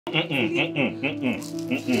Please.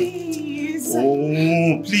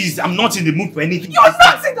 Oh, please, I'm not in the mood for anything. You're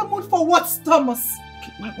not in the mood for what, Thomas?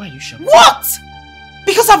 Why are you shouting? What?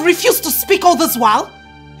 Because I've refused to speak all this while?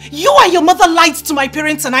 You and your mother lied to my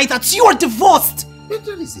parents and I that you are divorced. That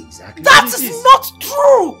is exactly That is not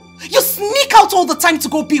true. You sneak out all the time to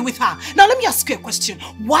go be with her. Now let me ask you a question.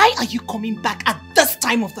 Why are you coming back at this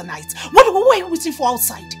time of the night? What were you waiting for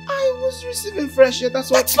outside? I was receiving fresh air, that's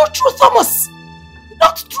why. That's not true, Thomas.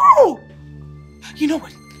 Not true. You know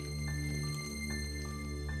what?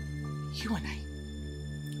 You and I,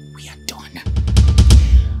 we are done.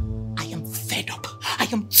 I am fed up. I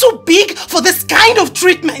am too big for this kind of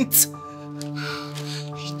treatment.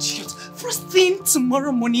 Idiot. First thing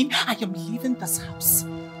tomorrow morning, I am leaving this house.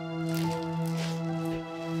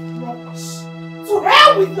 Rubbish. To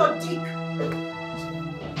hell with your dick.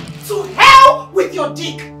 To hell with your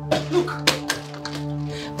dick. Look.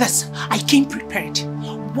 This, I came prepared.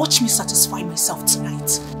 Watch me satisfy myself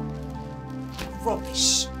tonight.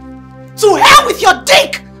 Rubbish. To hell with your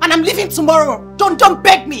dick! And I'm leaving tomorrow. Don't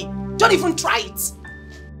beg me. Don't even try it.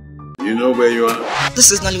 You know where you are?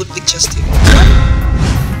 This is Nollywood Pictures TV.